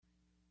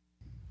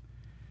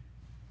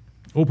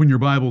Open your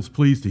Bibles,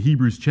 please, to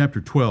Hebrews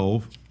chapter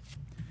 12.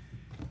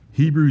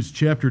 Hebrews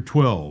chapter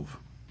 12.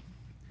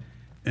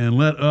 And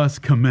let us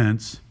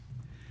commence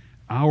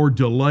our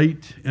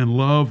delight and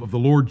love of the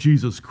Lord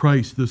Jesus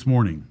Christ this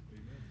morning.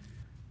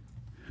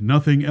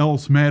 Nothing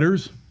else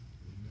matters.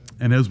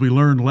 And as we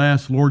learned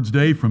last Lord's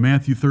Day from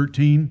Matthew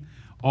 13,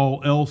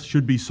 all else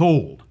should be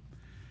sold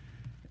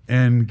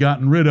and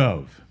gotten rid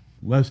of.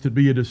 Lest it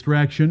be a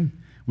distraction,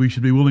 we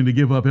should be willing to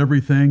give up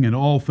everything and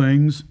all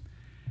things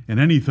and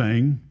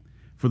anything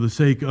for the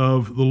sake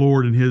of the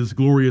Lord and His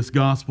glorious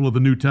gospel of the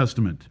New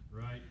Testament.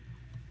 Right.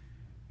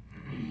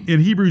 In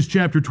Hebrews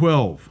chapter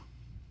 12,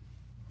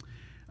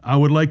 I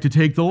would like to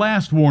take the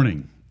last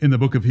warning in the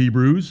book of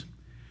Hebrews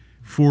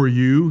for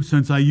you,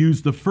 since I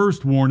used the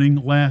first warning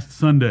last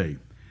Sunday.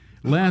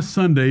 Last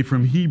Sunday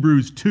from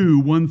Hebrews 2,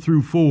 1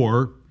 through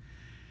 4,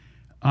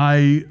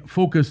 I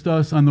focused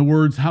us on the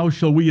words, how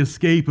shall we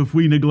escape if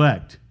we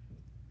neglect?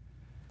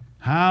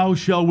 How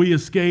shall we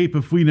escape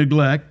if we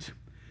neglect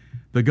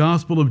the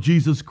gospel of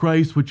Jesus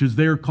Christ, which is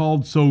there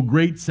called so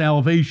great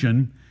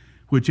salvation,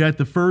 which at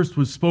the first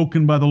was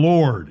spoken by the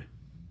Lord?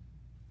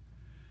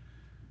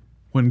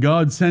 When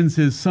God sends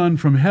His Son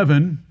from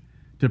heaven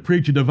to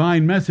preach a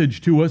divine message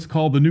to us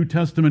called the New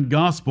Testament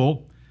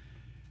gospel,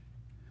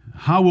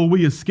 how will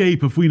we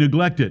escape if we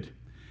neglect it?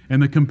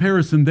 And the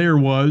comparison there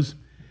was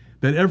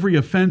that every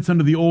offense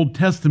under the Old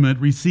Testament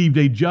received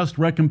a just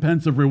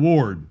recompense of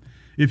reward.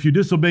 If you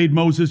disobeyed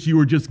Moses, you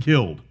were just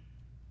killed.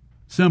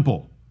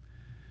 Simple.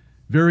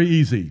 Very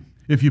easy.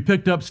 If you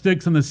picked up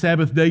sticks on the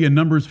Sabbath day in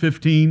Numbers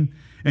 15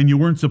 and you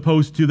weren't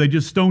supposed to, they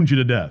just stoned you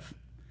to death.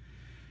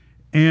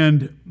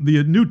 And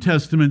the New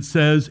Testament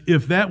says,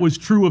 if that was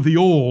true of the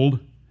old,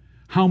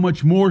 how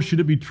much more should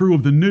it be true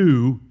of the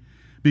new?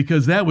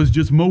 Because that was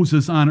just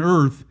Moses on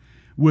earth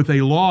with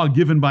a law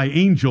given by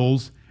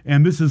angels,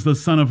 and this is the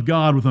Son of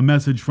God with a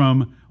message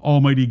from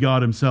Almighty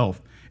God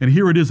Himself. And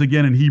here it is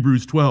again in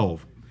Hebrews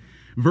 12.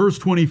 Verse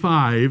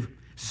 25,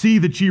 see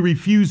that ye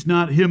refuse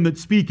not him that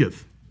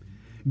speaketh.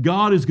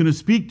 God is going to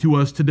speak to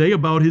us today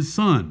about His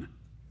Son.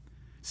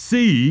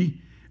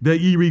 See that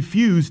ye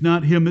refuse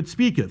not him that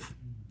speaketh.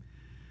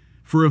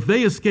 For if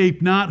they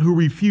escape not who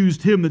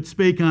refused him that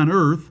spake on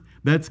earth,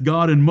 that's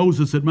God and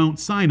Moses at Mount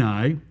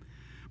Sinai,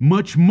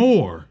 much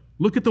more,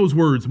 look at those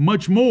words,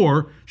 much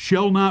more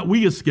shall not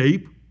we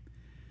escape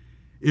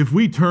if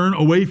we turn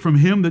away from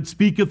him that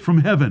speaketh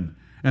from heaven.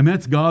 And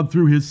that's God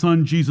through His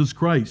Son, Jesus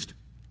Christ.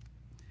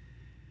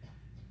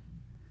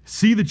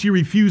 See that ye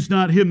refuse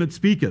not him that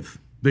speaketh.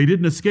 They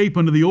didn't escape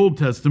under the Old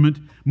Testament,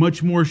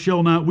 much more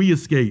shall not we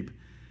escape.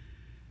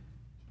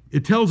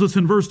 It tells us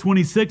in verse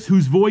 26,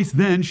 whose voice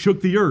then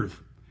shook the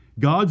earth.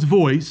 God's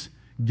voice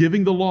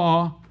giving the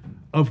law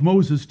of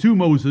Moses to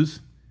Moses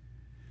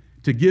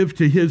to give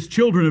to his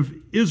children of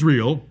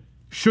Israel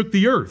shook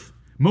the earth.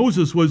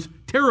 Moses was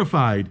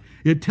terrified.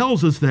 It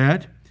tells us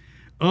that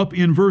up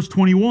in verse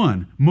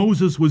 21.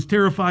 Moses was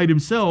terrified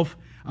himself.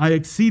 I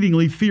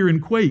exceedingly fear and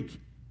quake.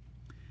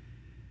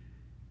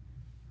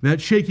 That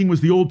shaking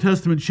was the Old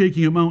Testament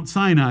shaking at Mount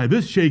Sinai.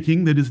 This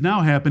shaking that is now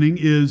happening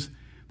is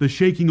the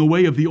shaking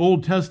away of the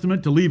Old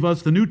Testament to leave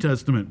us the New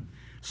Testament.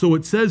 So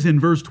it says in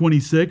verse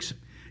 26,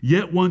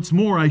 yet once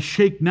more I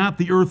shake not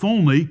the earth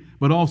only,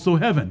 but also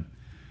heaven.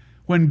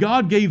 When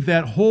God gave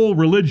that whole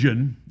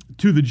religion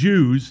to the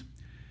Jews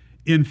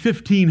in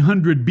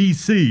 1500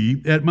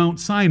 BC at Mount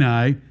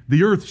Sinai,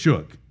 the earth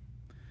shook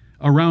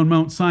around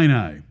Mount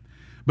Sinai.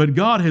 But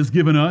God has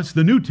given us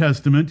the New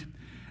Testament,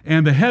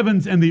 and the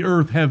heavens and the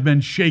earth have been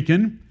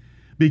shaken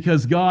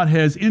because God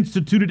has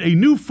instituted a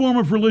new form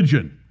of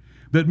religion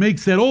that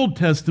makes that Old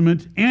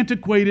Testament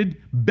antiquated,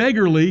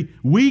 beggarly,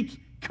 weak,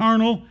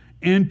 carnal,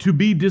 and to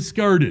be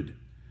discarded.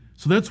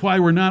 So that's why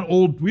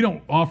we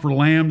don't offer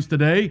lambs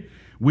today.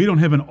 We don't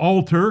have an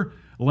altar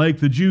like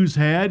the Jews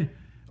had.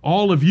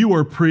 All of you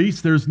are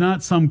priests. There's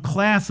not some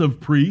class of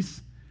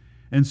priests.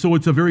 And so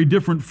it's a very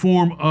different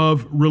form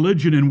of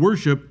religion and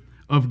worship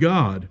of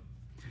God.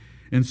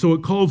 And so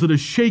it calls it a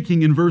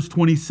shaking in verse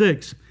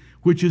 26,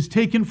 which is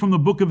taken from the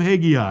book of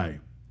Haggai,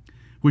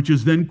 which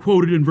is then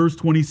quoted in verse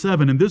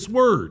 27. And this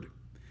word,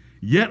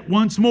 yet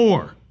once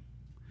more,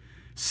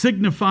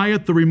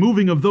 signifieth the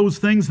removing of those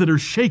things that are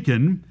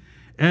shaken,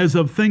 as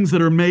of things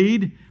that are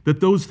made,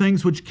 that those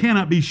things which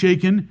cannot be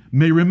shaken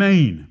may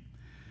remain.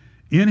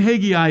 In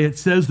Haggai it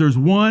says there's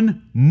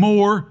one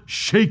more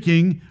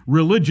shaking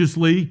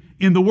religiously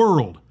in the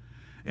world.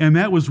 And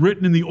that was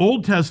written in the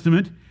Old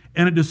Testament,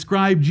 and it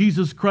described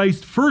Jesus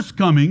Christ's first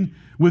coming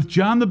with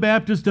John the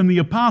Baptist and the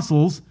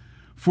apostles,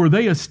 for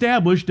they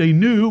established a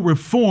new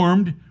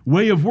reformed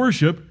way of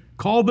worship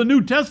called the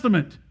New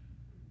Testament.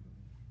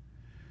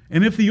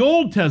 And if the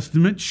Old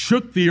Testament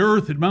shook the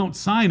earth at Mount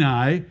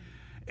Sinai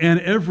and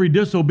every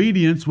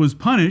disobedience was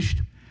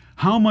punished,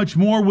 how much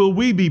more will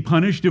we be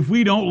punished if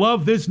we don't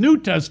love this New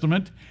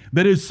Testament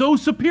that is so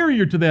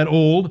superior to that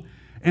old,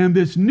 and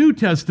this New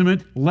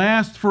Testament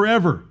lasts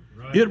forever.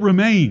 Right. It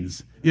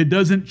remains. It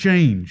doesn't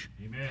change.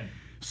 Amen.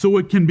 So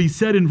it can be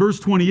said in verse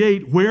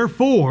 28,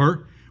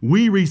 wherefore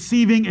we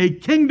receiving a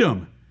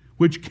kingdom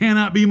which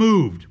cannot be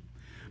moved.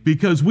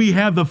 because we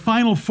have the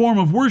final form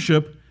of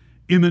worship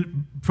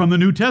from the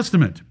New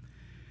Testament.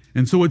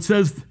 And so it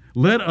says,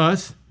 let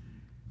us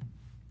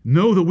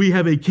know that we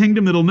have a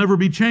kingdom that will never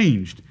be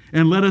changed,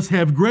 and let us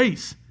have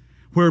grace,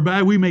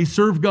 whereby we may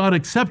serve God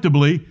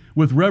acceptably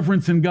with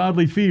reverence and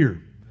godly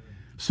fear.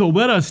 So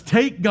let us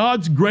take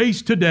God's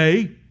grace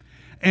today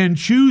and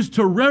choose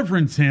to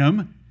reverence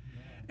Him,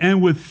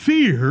 and with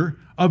fear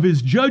of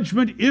His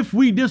judgment if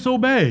we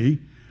disobey,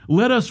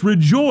 let us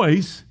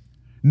rejoice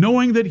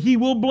knowing that He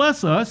will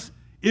bless us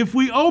if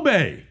we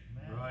obey.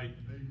 Right.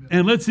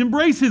 And let's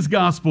embrace His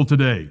gospel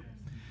today.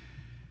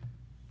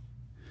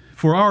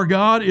 For our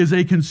God is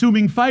a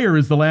consuming fire,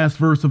 is the last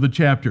verse of the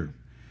chapter.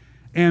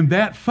 And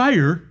that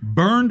fire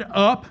burned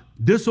up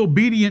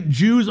disobedient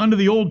Jews under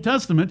the Old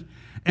Testament,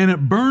 and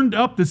it burned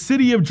up the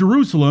city of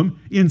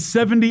Jerusalem in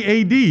 70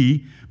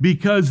 AD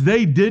because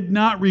they did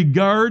not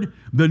regard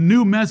the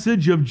new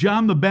message of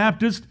John the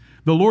Baptist,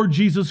 the Lord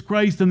Jesus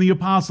Christ, and the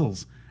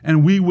apostles.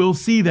 And we will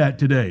see that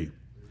today.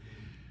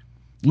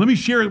 Let me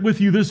share it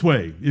with you this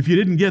way, if you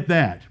didn't get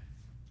that.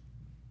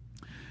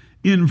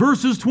 In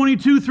verses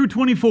 22 through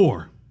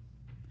 24,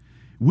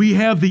 we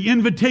have the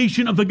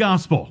invitation of the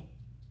gospel.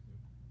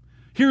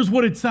 Here's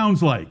what it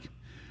sounds like.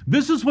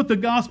 This is what the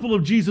gospel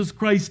of Jesus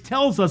Christ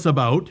tells us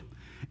about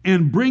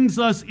and brings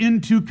us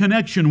into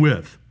connection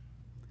with.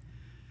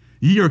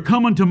 Ye are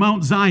come unto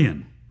Mount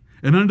Zion,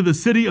 and unto the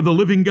city of the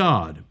living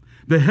God,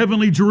 the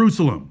heavenly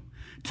Jerusalem,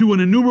 to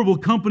an innumerable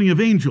company of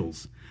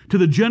angels, to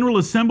the general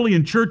assembly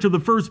and church of the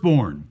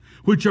firstborn,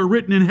 which are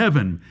written in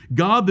heaven,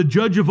 God the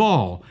judge of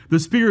all, the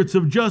spirits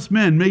of just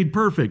men made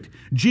perfect,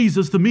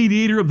 Jesus the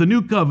mediator of the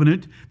new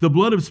covenant, the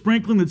blood of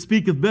sprinkling that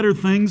speaketh better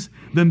things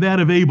than that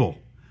of Abel.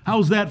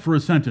 How's that for a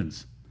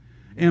sentence?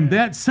 And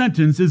that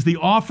sentence is the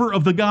offer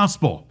of the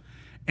gospel.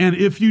 And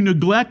if you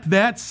neglect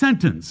that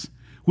sentence,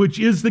 which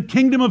is the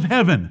kingdom of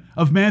heaven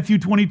of Matthew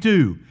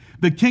 22,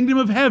 the kingdom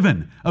of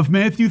heaven of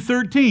Matthew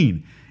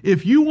 13,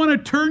 if you want to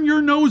turn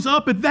your nose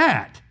up at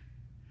that,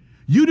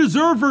 you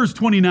deserve verse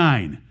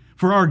 29,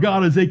 for our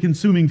God is a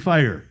consuming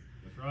fire.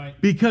 That's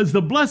right. Because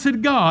the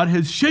blessed God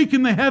has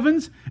shaken the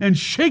heavens and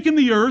shaken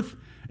the earth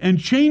and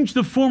changed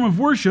the form of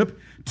worship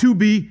to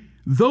be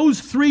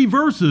those three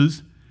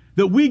verses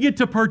that we get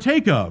to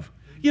partake of.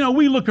 You know,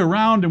 we look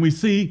around and we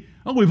see,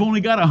 we've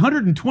only got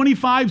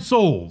 125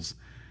 souls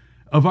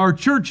of our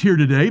church here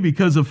today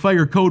because of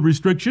fire code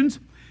restrictions.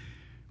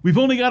 We've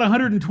only got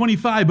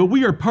 125, but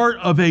we are part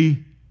of a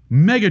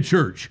mega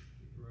church.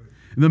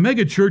 The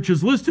mega church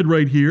is listed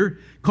right here,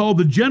 called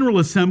the General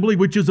Assembly,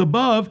 which is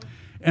above,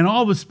 and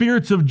all the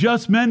spirits of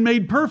just men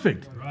made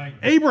perfect. Right.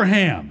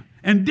 Abraham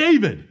and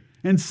David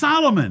and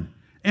Solomon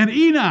and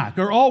Enoch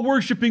are all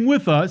worshiping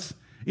with us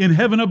in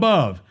heaven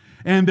above.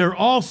 And they're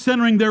all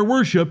centering their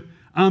worship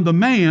on the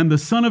man, the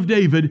Son of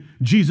David,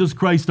 Jesus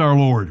Christ our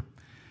Lord.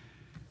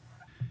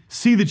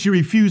 See that you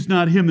refuse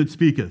not him that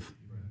speaketh.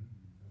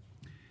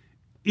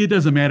 It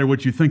doesn't matter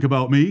what you think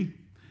about me.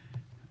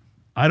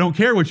 I don't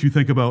care what you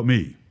think about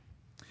me.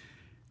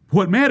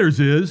 What matters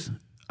is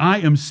I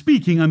am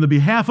speaking on the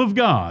behalf of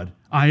God.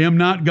 I am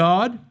not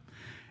God,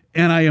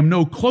 and I am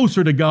no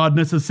closer to God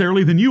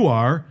necessarily than you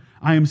are.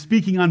 I am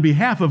speaking on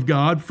behalf of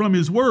God from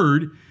His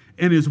Word,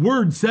 and His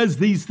Word says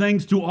these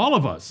things to all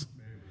of us.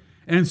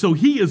 And so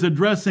He is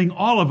addressing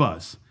all of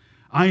us.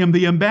 I am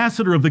the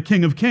ambassador of the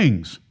King of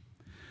Kings,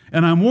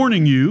 and I'm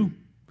warning you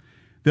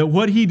that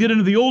what He did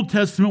in the Old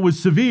Testament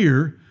was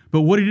severe,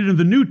 but what He did in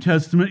the New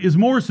Testament is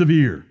more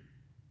severe.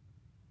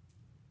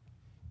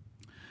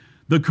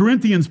 The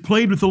Corinthians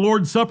played with the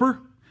Lord's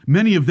Supper.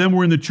 Many of them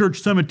were in the church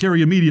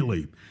cemetery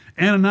immediately.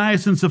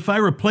 Ananias and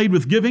Sapphira played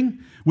with giving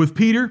with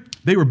Peter.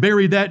 They were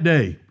buried that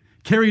day,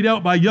 carried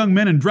out by young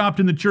men and dropped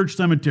in the church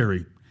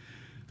cemetery.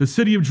 The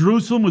city of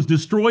Jerusalem was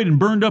destroyed and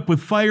burned up with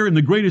fire in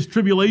the greatest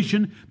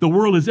tribulation the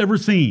world has ever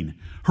seen.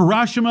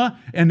 Hiroshima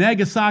and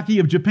Nagasaki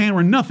of Japan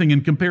were nothing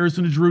in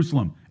comparison to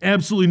Jerusalem.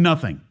 Absolutely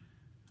nothing.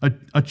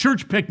 A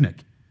church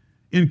picnic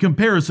in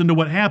comparison to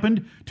what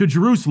happened to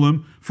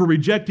Jerusalem for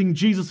rejecting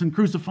Jesus and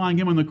crucifying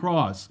Him on the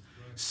cross.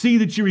 Right. See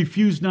that you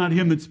refuse not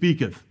him that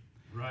speaketh.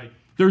 Right.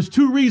 There's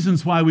two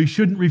reasons why we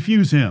shouldn't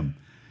refuse Him.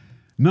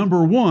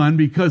 Number one,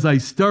 because I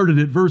started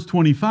at verse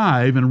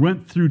 25 and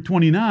went through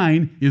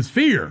 29, is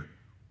fear.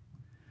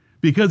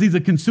 Because He's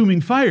a consuming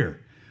fire.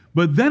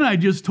 But then I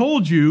just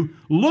told you,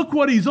 look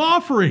what He's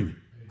offering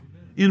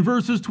in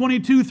verses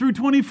 22 through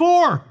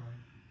 24.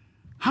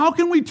 How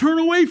can we turn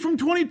away from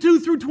 22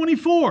 through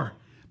 24?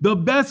 The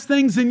best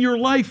things in your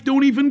life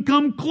don't even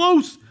come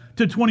close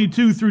to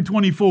 22 through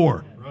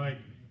 24. Right.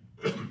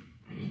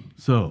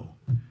 So,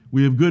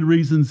 we have good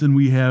reasons and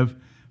we have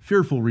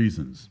fearful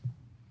reasons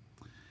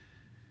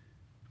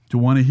to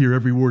want to hear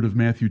every word of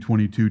Matthew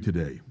 22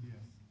 today.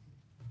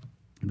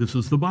 This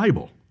is the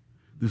Bible.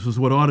 This is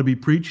what ought to be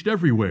preached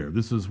everywhere.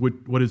 This is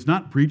what is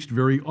not preached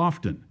very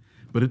often,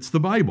 but it's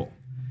the Bible.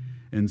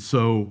 And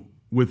so,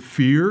 with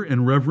fear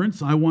and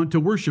reverence, I want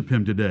to worship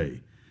Him today.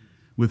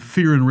 With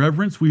fear and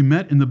reverence, we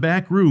met in the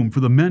back room for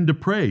the men to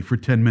pray for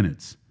 10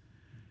 minutes.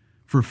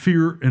 For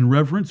fear and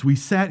reverence, we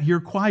sat here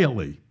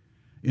quietly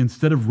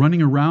instead of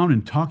running around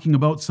and talking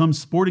about some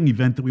sporting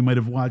event that we might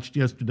have watched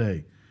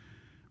yesterday.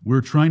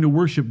 We're trying to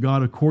worship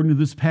God according to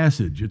this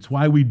passage. It's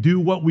why we do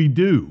what we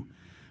do,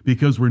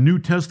 because we're New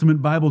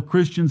Testament Bible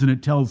Christians and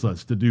it tells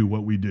us to do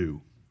what we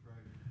do.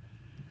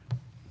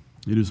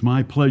 It is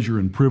my pleasure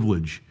and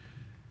privilege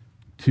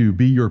to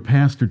be your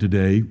pastor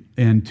today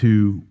and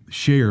to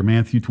share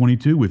Matthew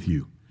 22 with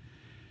you.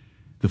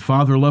 The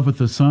Father loveth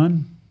the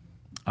Son.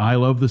 I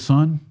love the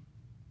Son.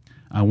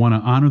 I want to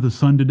honor the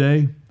Son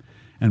today.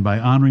 And by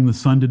honoring the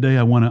Son today,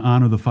 I want to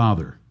honor the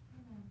Father.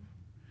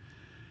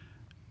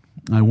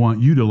 I want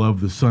you to love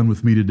the Son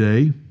with me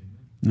today.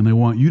 And I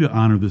want you to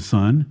honor the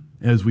Son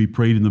as we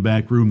prayed in the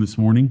back room this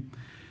morning.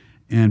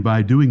 And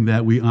by doing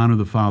that, we honor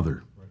the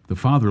Father. The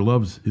Father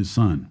loves his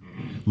Son.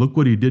 Look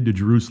what he did to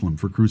Jerusalem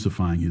for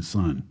crucifying his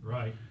Son.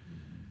 Right.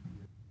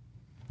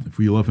 If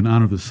we love and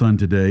honor the Son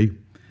today,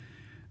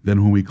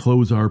 then when we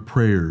close our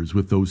prayers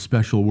with those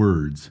special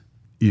words,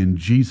 in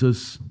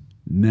Jesus'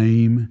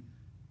 name,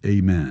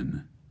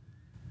 amen,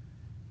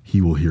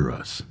 he will hear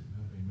us.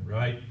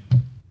 Right.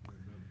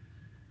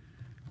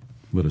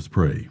 Let us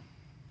pray.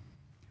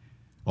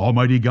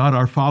 Almighty God,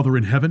 our Father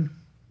in heaven,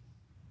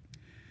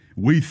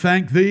 we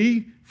thank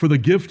thee for the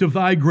gift of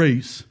thy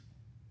grace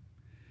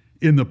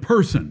in the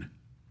person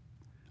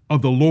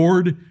of the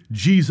Lord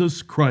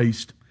Jesus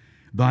Christ,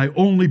 thy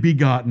only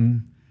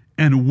begotten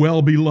and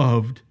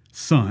well-beloved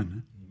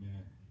Son.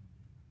 Amen.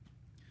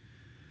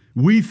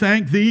 We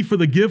thank thee for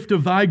the gift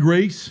of thy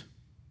grace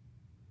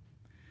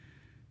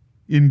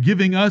in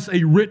giving us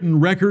a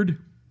written record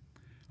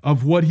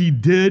of what he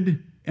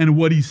did and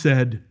what he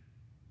said.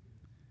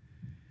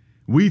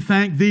 We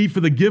thank thee for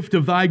the gift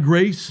of thy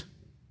grace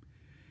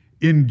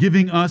in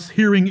giving us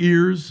hearing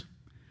ears,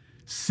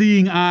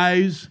 seeing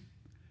eyes,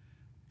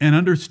 and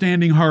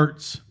understanding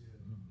hearts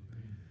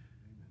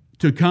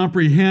to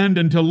comprehend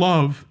and to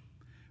love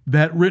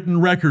that written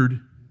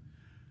record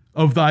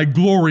of thy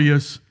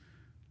glorious,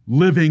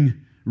 living,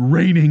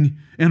 reigning,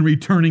 and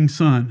returning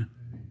Son.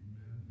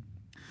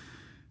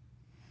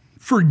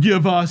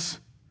 Forgive us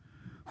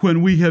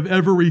when we have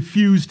ever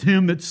refused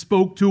him that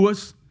spoke to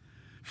us.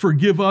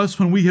 Forgive us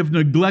when we have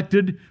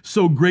neglected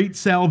so great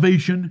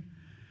salvation.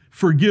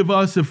 Forgive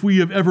us if we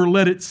have ever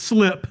let it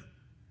slip.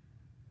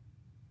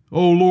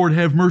 O Lord,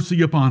 have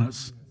mercy upon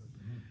us.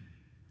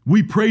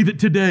 We pray that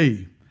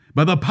today,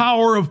 by the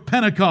power of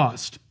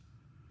Pentecost,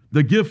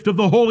 the gift of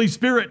the Holy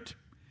Spirit,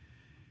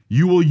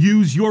 you will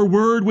use your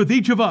word with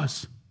each of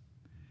us,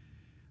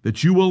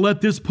 that you will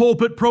let this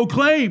pulpit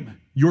proclaim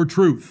your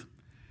truth,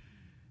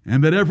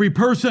 and that every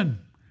person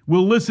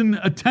will listen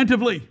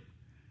attentively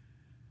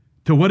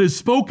to what is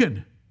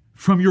spoken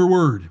from your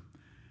word.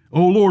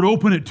 O Lord,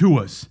 open it to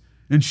us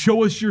and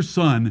show us your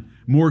Son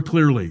more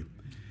clearly.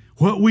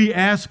 What we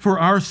ask for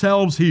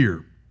ourselves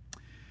here,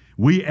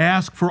 we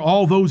ask for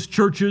all those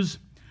churches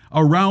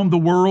around the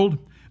world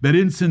that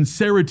in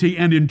sincerity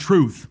and in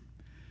truth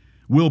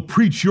will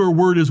preach your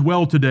word as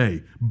well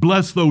today.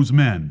 Bless those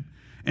men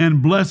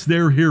and bless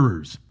their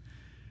hearers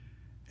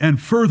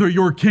and further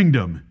your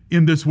kingdom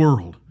in this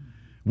world.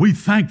 We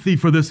thank thee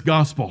for this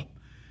gospel,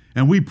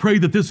 and we pray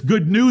that this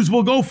good news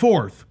will go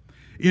forth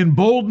in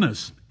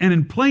boldness and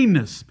in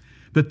plainness,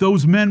 that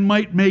those men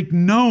might make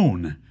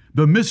known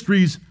the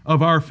mysteries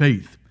of our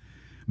faith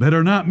that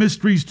are not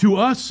mysteries to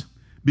us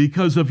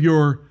because of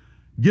your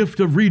gift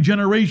of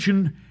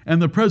regeneration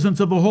and the presence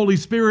of the Holy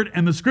Spirit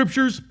and the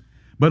Scriptures,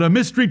 but a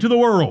mystery to the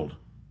world.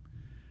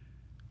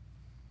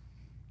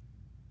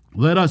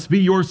 Let us be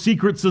your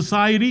secret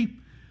society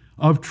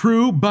of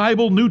true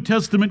Bible New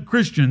Testament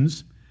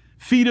Christians.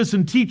 Feed us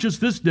and teach us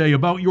this day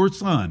about your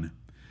Son.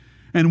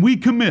 And we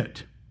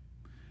commit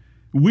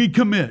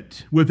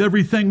with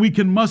everything we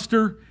can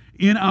muster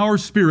in our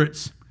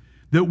spirits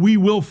that we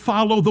will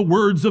follow the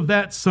words of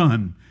that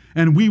Son,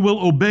 and we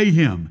will obey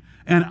him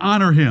and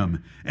honor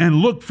him and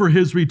look for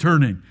his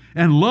returning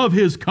and love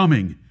his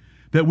coming,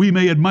 that we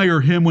may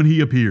admire him when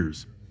he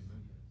appears.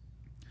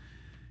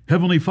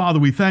 Heavenly Father,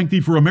 we thank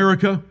thee for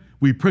America.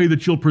 We pray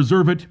that you'll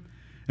preserve it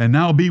and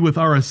now be with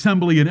our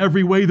assembly in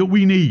every way that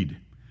we need,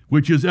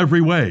 which is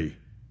every way.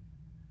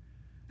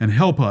 And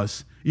help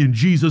us. In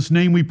Jesus'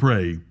 name we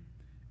pray.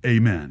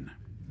 Amen.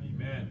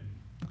 Amen.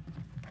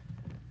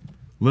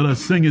 Let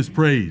us sing his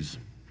praise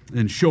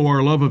and show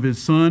our love of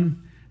his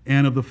Son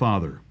and of the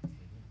Father.